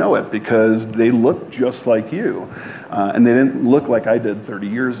you wouldn't know it because they look just like you. And they didn't look like I did 30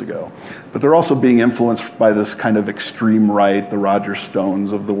 years ago. But they're also being influenced by this kind of extreme right, the Roger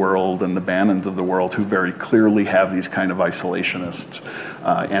Stones of the world and the Bannons of the world, who very clearly have these kind of isolationist,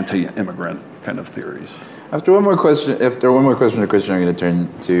 anti-immigrant kind of theories. After one more question to Christian, I'm going to turn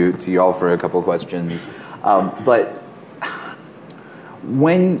to y'all for a couple of questions. But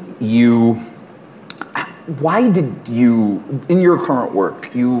why did you, in your current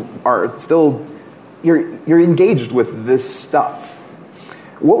work, you are still, you're engaged with this stuff.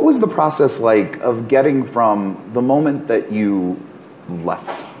 What was the process like of getting from the moment that you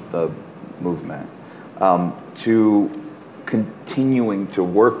left the movement to continuing to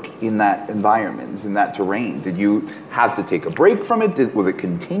work in that environment, in that terrain? Did you have to take a break from it? Was it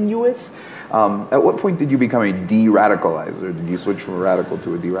continuous? At what point did you become a de-radicalizer? Did you switch from a radical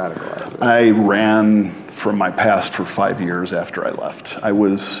to a de-radicalizer? I ran from my past for 5 years after I left. I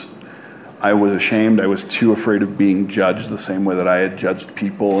was ashamed. I was too afraid of being judged the same way that I had judged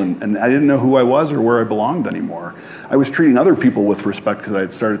people, and I didn't know who I was or where I belonged anymore. I was treating other people with respect because I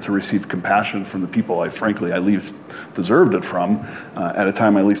had started to receive compassion from the people I least deserved it from, at a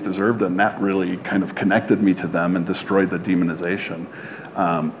time I least deserved it, and that really kind of connected me to them and destroyed the demonization.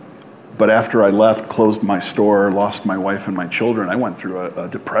 But after I left, closed my store, lost my wife and my children, I went through a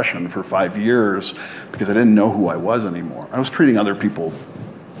depression for 5 years because I didn't know who I was anymore. I was treating other people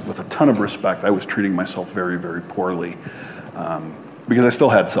with a ton of respect. I was treating myself very, very poorly because I still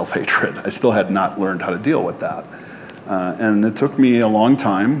had self-hatred. I still had not learned how to deal with that. And it took me a long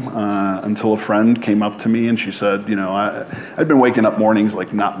time until a friend came up to me and she said, I'd been waking up mornings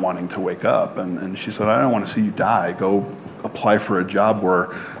like not wanting to wake up. And she said, I don't want to see you die. Go apply for a job where,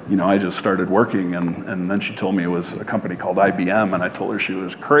 I just started working. And then she told me it was a company called IBM, and I told her she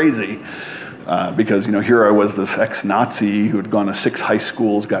was crazy. Because, here I was, this ex-Nazi who had gone to 6 high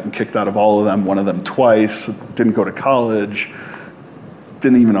schools, gotten kicked out of all of them, one of them twice, didn't go to college,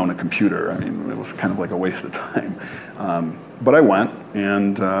 didn't even own a computer. I mean, it was kind of like a waste of time. But I went,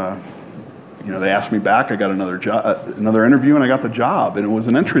 and they asked me back. I got another interview, and I got the job. And it was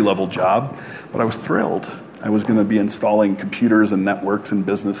an entry-level job, but I was thrilled. I was going to be installing computers and networks and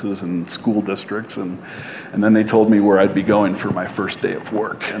businesses and school districts, and then they told me where I'd be going for my first day of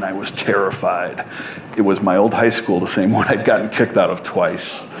work, and I was terrified. It was my old high school, the same one I'd gotten kicked out of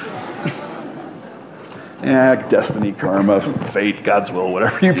twice. Destiny, karma, fate, God's will,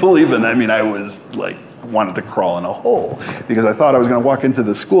 whatever you believe in. I mean, I was wanted to crawl in a hole because I thought I was going to walk into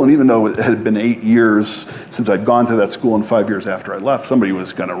the school, and even though it had been 8 years since I'd gone to that school and 5 years after I left, somebody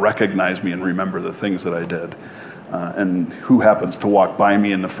was going to recognize me and remember the things that I did. And who happens to walk by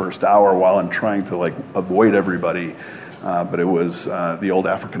me in the first hour while I'm trying to avoid everybody? But it was the old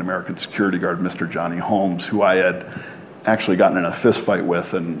African-American security guard, Mr. Johnny Holmes, who I had actually gotten in a fist fight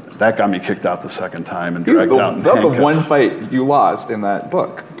with, and that got me kicked out the second time and dragged out in handcuffs. That's the one fight you lost in that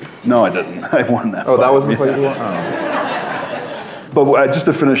book. No, I didn't. I won that fight. Oh, that was the fight you won? Oh. But just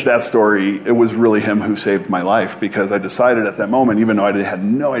to finish that story, it was really him who saved my life, because I decided at that moment, even though I had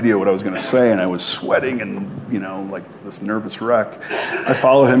no idea what I was going to say, and I was sweating and, like this nervous wreck, I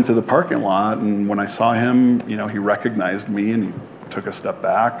followed him to the parking lot, and when I saw him, he recognized me, and he took a step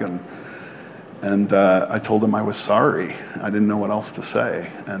back, and I told him I was sorry. I didn't know what else to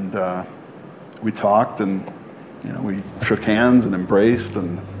say. And we talked, and we shook hands and embraced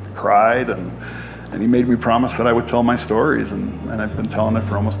and cried, and he made me promise that I would tell my stories, and I've been telling it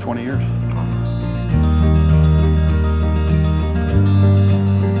for almost 20 years.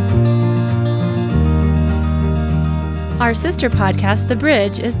 Our sister podcast, The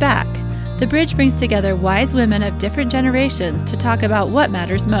Bridge, is back. The Bridge brings together wise women of different generations to talk about what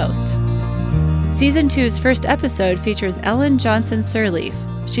matters most. Season 2's first episode features Ellen Johnson Sirleaf.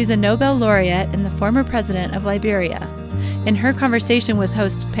 She's a Nobel laureate and the former president of Liberia. In her conversation with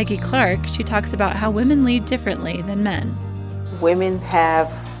host Peggy Clark, she talks about how women lead differently than men. Women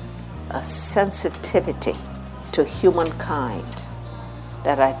have a sensitivity to humankind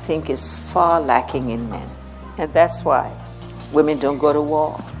that I think is far lacking in men. And that's why women don't go to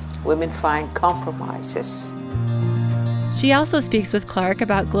war. Women find compromises. She also speaks with Clark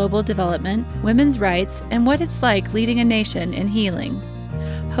about global development, women's rights, and what it's like leading a nation in healing.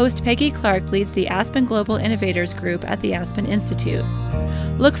 Host Peggy Clark leads the Aspen Global Innovators Group at the Aspen Institute.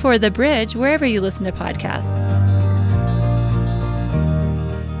 Look for The Bridge wherever you listen to podcasts.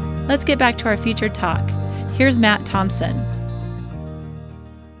 Let's get back to our featured talk. Here's Matt Thompson.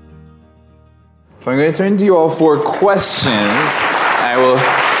 So I'm going to turn to you all for questions.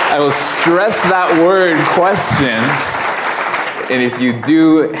 I will stress that word, questions. And if you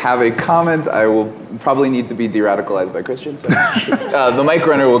do have a comment, I will probably need to be de-radicalized by Christians. So, the mic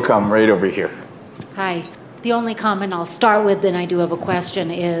runner will come right over here. Hi. The only comment I'll start with, and I do have a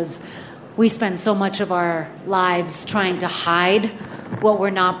question, is we spend so much of our lives trying to hide what we're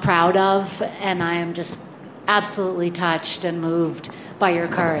not proud of, and I am just absolutely touched and moved by your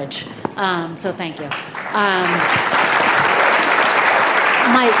courage. So thank you.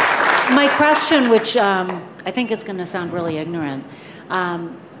 My question, which I think is going to sound really ignorant,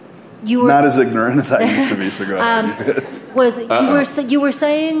 you were not as ignorant as I used to be. So go ahead. You were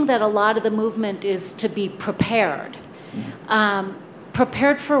saying that a lot of the movement is to be prepared.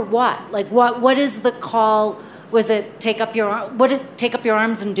 Prepared for what? Like what is the call? Was it take up your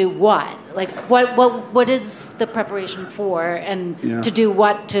arms and do what? Like what is the preparation for, and to do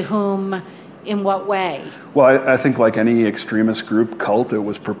what to whom, in what way? Well, I think like any extremist group, cult, it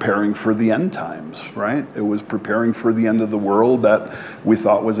was preparing for the end times, right? It was preparing for the end of the world that we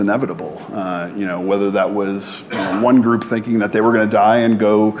thought was inevitable. Whether that was one group thinking that they were going to die and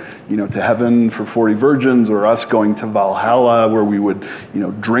go, to heaven for 40 virgins, or us going to Valhalla where we would,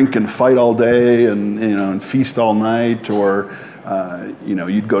 drink and fight all day and feast all night, or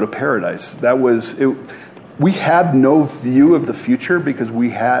you'd go to paradise. That was it. We had no view of the future because we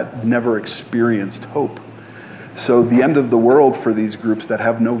had never experienced hope. So the end of the world for these groups that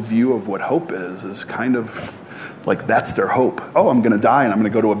have no view of what hope is kind of like that's their hope. Oh, I'm going to die and I'm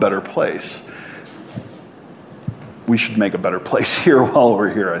going to go to a better place. We should make a better place here while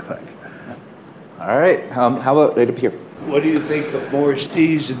we're here, I think. All right. How about right up here? What do you think of Morris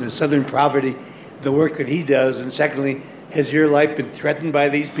Dees and the Southern Poverty, the work that he does? And secondly, has your life been threatened by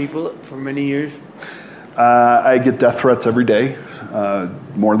these people for many years? I get death threats every day,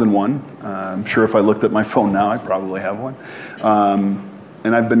 more than one. I'm sure if I looked at my phone now, I probably have one.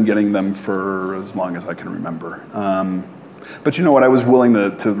 And I've been getting them for as long as I can remember. But you know what? I was willing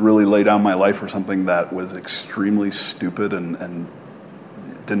to really lay down my life for something that was extremely stupid and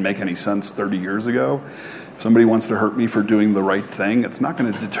didn't make any sense 30 years ago. If somebody wants to hurt me for doing the right thing, it's not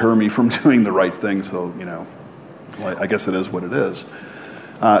going to deter me from doing the right thing. So, I guess it is what it is.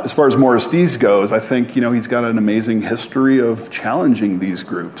 As far as Morris Dees goes, I think, he's got an amazing history of challenging these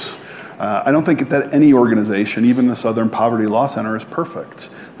groups. I don't think that any organization, even the Southern Poverty Law Center, is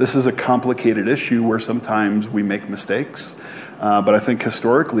perfect. This is a complicated issue where sometimes we make mistakes. But I think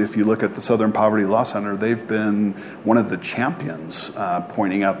historically, if you look at the Southern Poverty Law Center, they've been one of the champions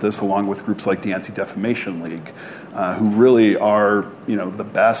pointing out this, along with groups like the Anti-Defamation League, who really are, the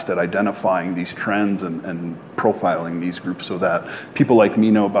best at identifying these trends and profiling these groups so that people like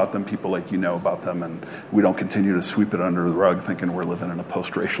me know about them, people like you know about them, and we don't continue to sweep it under the rug thinking we're living in a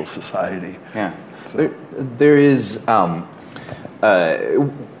post-racial society. Yeah. So. There is...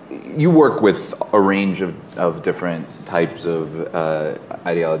 you work with a range of different types of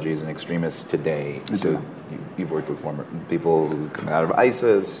ideologies and extremists today. So you've worked with former people who come out of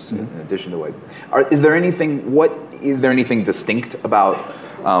ISIS, in addition to white. Is there anything distinct about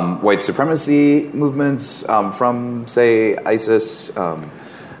white supremacy movements from, say, ISIS?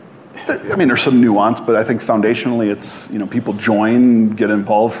 There's some nuance, but I think foundationally it's, people join, get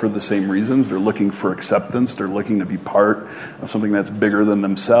involved for the same reasons. They're looking for acceptance. They're looking to be part of something that's bigger than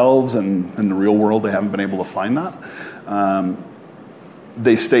themselves, and in the real world they haven't been able to find that.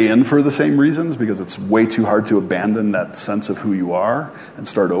 they stay in for the same reasons because it's way too hard to abandon that sense of who you are and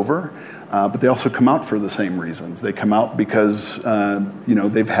start over. But they also come out for the same reasons. They come out because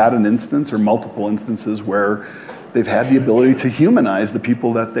they've had an instance or multiple instances where they've had the ability to humanize the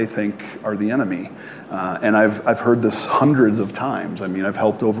people that they think are the enemy. And I've heard this hundreds of times. I mean, I've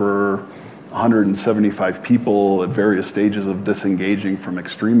helped over 175 people at various stages of disengaging from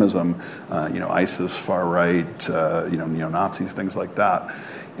extremism, ISIS, far right, neo-Nazis, things like that.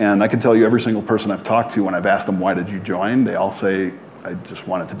 And I can tell you every single person I've talked to, when I've asked them, why did you join? They all say, I just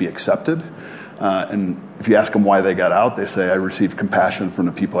wanted to be accepted. And if you ask them why they got out, they say, I received compassion from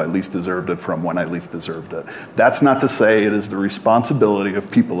the people I least deserved it from when I least deserved it. That's not to say it is the responsibility of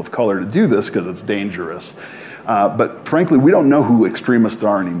people of color to do this, because it's dangerous. But frankly, we don't know who extremists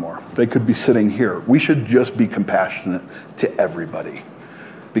are anymore. They could be sitting here. We should just be compassionate to everybody,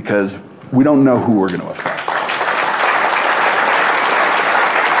 because we don't know who we're going to affect.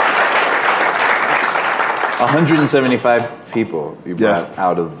 175 people you brought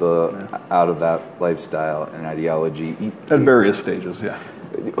out of that lifestyle and ideology at various stages. Yeah.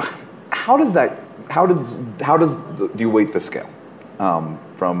 How do you weight the scale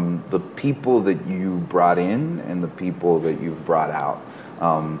from the people that you brought in and the people that you've brought out?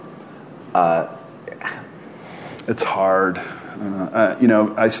 It's hard.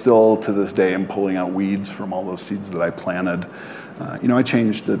 I still to this day am pulling out weeds from all those seeds that I planted. I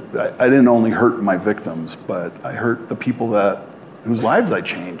changed it. I didn't only hurt my victims, but I hurt the people whose lives I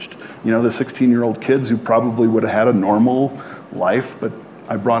changed. The 16-year-old kids who probably would have had a normal life, but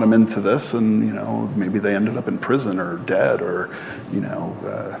I brought them into this, and maybe they ended up in prison or dead, or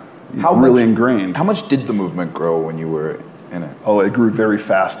really ingrained. How much did the movement grow when you were in it? Oh, it grew very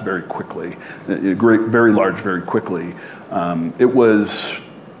fast, very quickly. It grew very large, very quickly.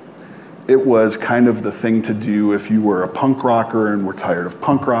 It was kind of the thing to do if you were a punk rocker and were tired of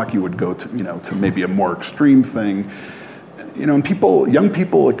punk rock. You would go to maybe a more extreme thing. And young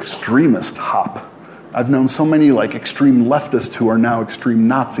people extremist hop. I've known so many extreme leftists who are now extreme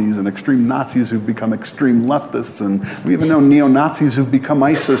Nazis, and extreme Nazis who've become extreme leftists, and we even know neo-Nazis who've become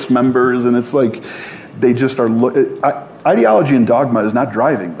ISIS members, and it's like they just are. Ideology and dogma is not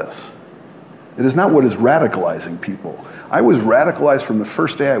driving this. It is not what is radicalizing people. I was radicalized from the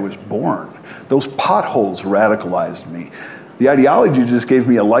first day I was born. Those potholes radicalized me. The ideology just gave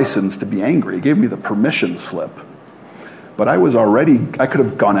me a license to be angry. It gave me the permission slip. But I could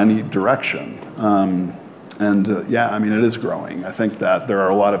have gone any direction. It is growing. I think that there are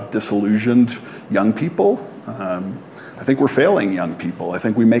a lot of disillusioned young people. I think we're failing young people. I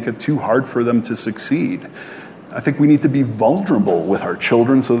think we make it too hard for them to succeed. I think we need to be vulnerable with our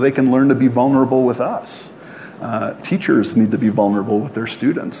children so they can learn to be vulnerable with us. Teachers need to be vulnerable with their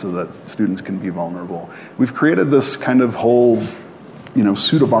students so that students can be vulnerable. We've created this kind of whole,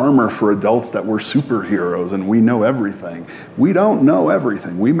 suit of armor for adults that we're superheroes and we know everything. We don't know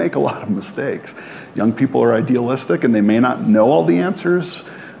everything. We make a lot of mistakes. Young people are idealistic and they may not know all the answers,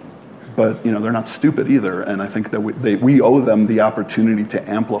 but they're not stupid either. And I think that we owe them the opportunity to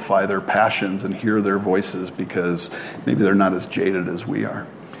amplify their passions and hear their voices, because maybe they're not as jaded as we are.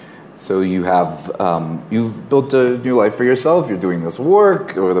 So you have, you've built a new life for yourself. You're doing this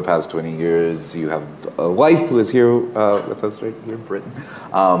work over the past 20 years. You have a wife who is here with us right here, Britain.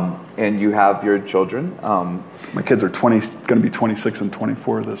 And you have your children. My kids are going to be 26 and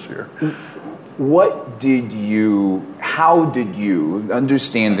 24 this year. How did you,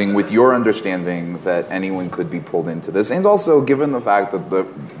 with your understanding that anyone could be pulled into this, and also given the fact that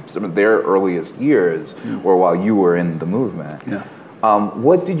some of their earliest years were while you were in the movement,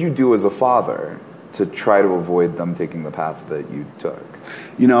 what did you do as a father to try to avoid them taking the path that you took?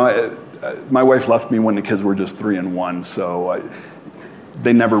 My wife left me when the kids were just 3 and 1, so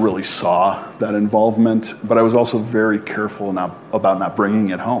they never really saw that involvement, but I was also very careful about not bringing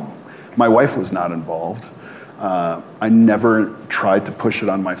it home. My wife was not involved. I never tried to push it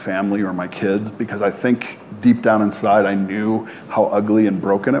on my family or my kids, because I think deep down inside I knew how ugly and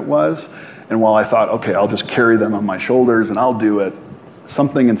broken it was. And while I thought, okay, I'll just carry them on my shoulders and I'll do it,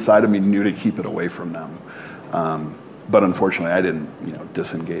 something inside of me knew to keep it away from them. But unfortunately, I didn't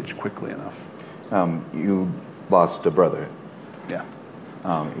disengage quickly enough. You lost a brother. Yeah.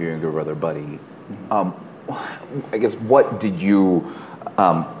 Your younger brother, Buddy. I guess, what did you...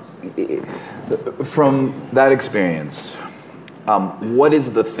 from that experience, what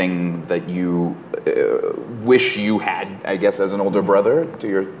is the thing that you wish you had, I guess, as an older brother to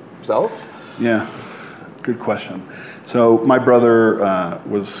yourself? Yeah, good question. So my brother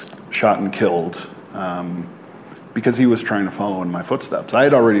was shot and killed because he was trying to follow in my footsteps. I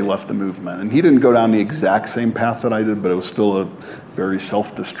had already left the movement, and he didn't go down the exact same path that I did, but it was still a very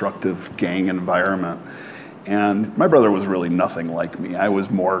self-destructive gang environment. And my brother was really nothing like me. I was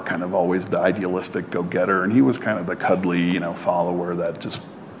more kind of always the idealistic go-getter, and he was kind of the cuddly, follower that just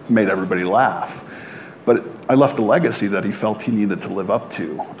made everybody laugh. But I left a legacy that he felt he needed to live up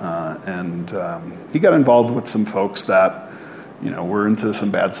to. And he got involved with some folks that were into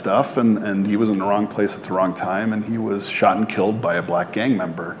some bad stuff, and he was in the wrong place at the wrong time, and he was shot and killed by a black gang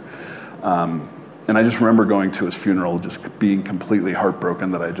member. And I just remember going to his funeral, just being completely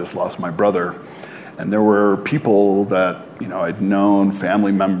heartbroken that I just lost my brother. And there were people that, I'd known,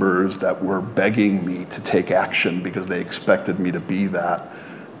 family members that were begging me to take action because they expected me to be that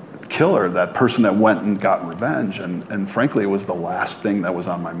killer, that person that went and got revenge. And frankly, it was the last thing that was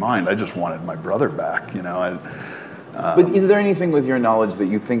on my mind. I just wanted my brother back, But is there anything with your knowledge that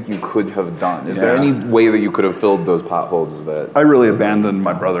you think you could have done? Is there any way that you could have filled those potholes that... I really abandoned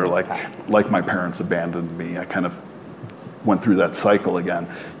my brother like my parents abandoned me. I kind of went through that cycle again.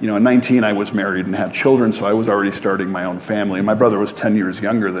 At 19, I was married and had children, so I was already starting my own family. And my brother was 10 years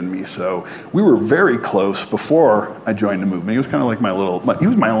younger than me, so we were very close before I joined the movement. He was kind of like he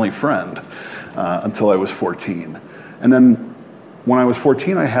was my only friend until I was 14. And then when I was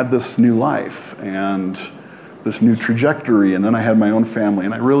 14, I had this new life and this new trajectory, and then I had my own family,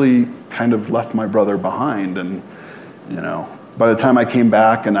 and I really kind of left my brother behind. And by the time I came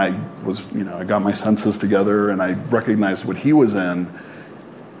back and I was, I got my senses together and I recognized what he was in,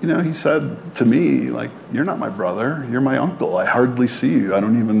 he said to me, like, "You're not my brother, you're my uncle. I hardly see you. I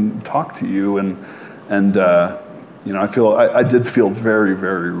don't even talk to you." And I did feel very,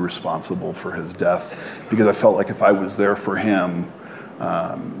 very responsible for his death, because I felt like if I was there for him,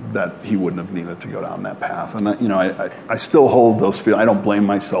 that he wouldn't have needed to go down that path. And I still hold those feelings. I don't blame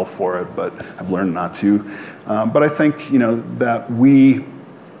myself for it, but I've learned not to. But I think that we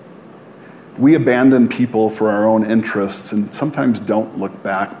abandon people for our own interests, and sometimes don't look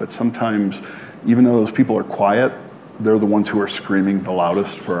back. But sometimes, even though those people are quiet, they're the ones who are screaming the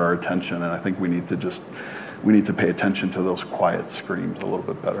loudest for our attention. And I think we need to pay attention to those quiet screams a little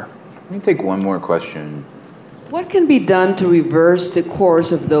bit better. Let me take one more question. What can be done to reverse the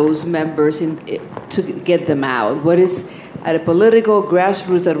course of those members to get them out? What is, at a political,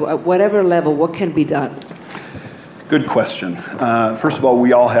 grassroots, at whatever level, what can be done? Good question. First of all,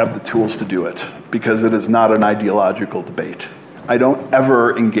 we all have the tools to do it, because it is not an ideological debate. I don't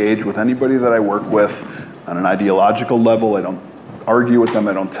ever engage with anybody that I work with on an ideological level. I don't argue with them.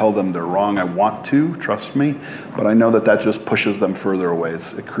 I don't tell them they're wrong. I want to, trust me, but I know that just pushes them further away.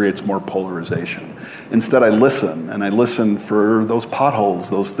 It creates more polarization. Instead, I listen, and I listen for those potholes,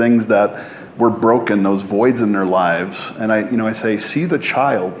 those things that were broken, those voids in their lives. And I say, see the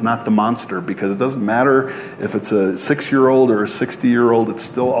child, not the monster, because it doesn't matter if it's a 6-year-old or a 60-year-old, it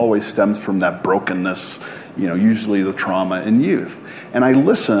still always stems from that brokenness, usually the trauma in youth. And I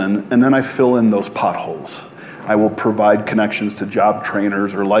listen, and then I fill in those potholes. I will provide connections to job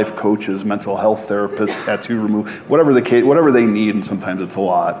trainers or life coaches, mental health therapists, tattoo removal, whatever the case, whatever they need, and sometimes it's a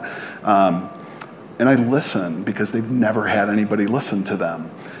lot. And I listen, because they've never had anybody listen to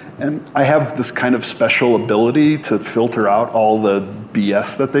them. And I have this kind of special ability to filter out all the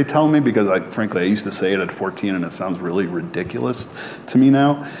BS that they tell me, because frankly, I used to say it at 14 and it sounds really ridiculous to me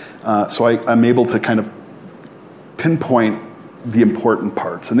now. So I'm able to kind of pinpoint the important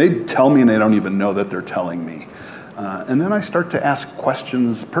parts. And they tell me and they don't even know that they're telling me. And then I start to ask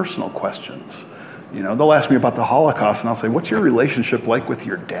questions, personal questions. They'll ask me about the Holocaust and I'll say, "What's your relationship like with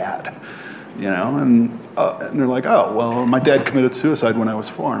your dad?" And they're like, "Oh, well, my dad committed suicide when I was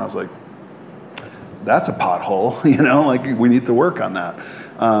 4. And I was like, "That's a pothole, we need to work on that."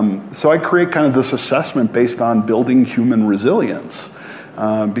 So I create kind of this assessment based on building human resilience.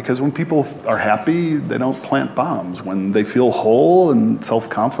 Because when people are happy, they don't plant bombs. When they feel whole and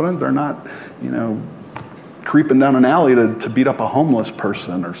self-confident, they're not, creeping down an alley to beat up a homeless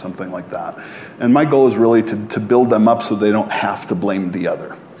person or something like that. And my goal is really to build them up so they don't have to blame the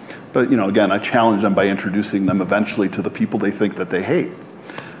other. But, again, I challenge them by introducing them eventually to the people they think that they hate.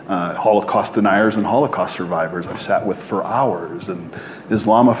 Holocaust deniers and Holocaust survivors I've sat with for hours, and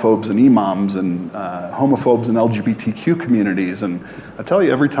Islamophobes and imams and homophobes and LGBTQ communities. And I tell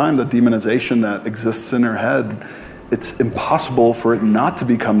you, every time the demonization that exists in their head, it's impossible for it not to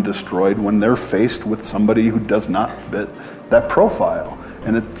become destroyed when they're faced with somebody who does not fit that profile.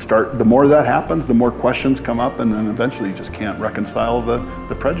 And the more that happens, the more questions come up, and then eventually you just can't reconcile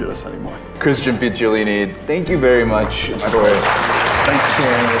the prejudice anymore. Christian Picciolini, thank you very much for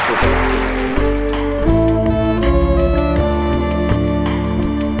sharing this with us.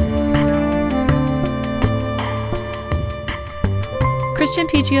 Christian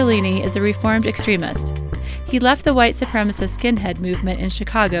Picciolini is a reformed extremist. He left the white supremacist skinhead movement in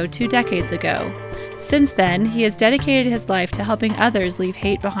Chicago 2 decades ago. Since then, he has dedicated his life to helping others leave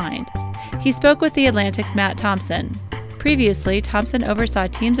hate behind. He spoke with The Atlantic's Matt Thompson. Previously, Thompson oversaw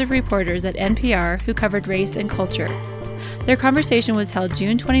teams of reporters at NPR who covered race and culture. Their conversation was held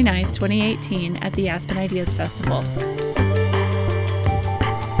June 29, 2018 at the Aspen Ideas Festival.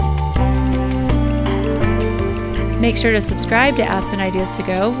 Make sure to subscribe to Aspen Ideas to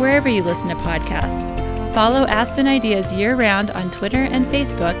Go wherever you listen to podcasts. Follow Aspen Ideas year-round on Twitter and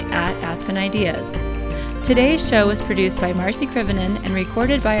Facebook at Aspen Ideas. Today's show was produced by Marcy Krivonen and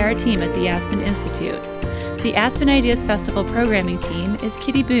recorded by our team at the Aspen Institute. The Aspen Ideas Festival programming team is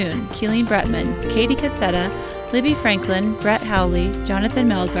Kitty Boone, Keeleen Bretman, Katie Cassetta, Libby Franklin, Brett Howley, Jonathan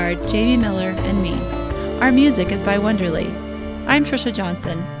Melgard, Jamie Miller, and me. Our music is by Wonderly. I'm Trisha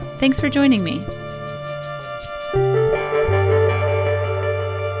Johnson. Thanks for joining me.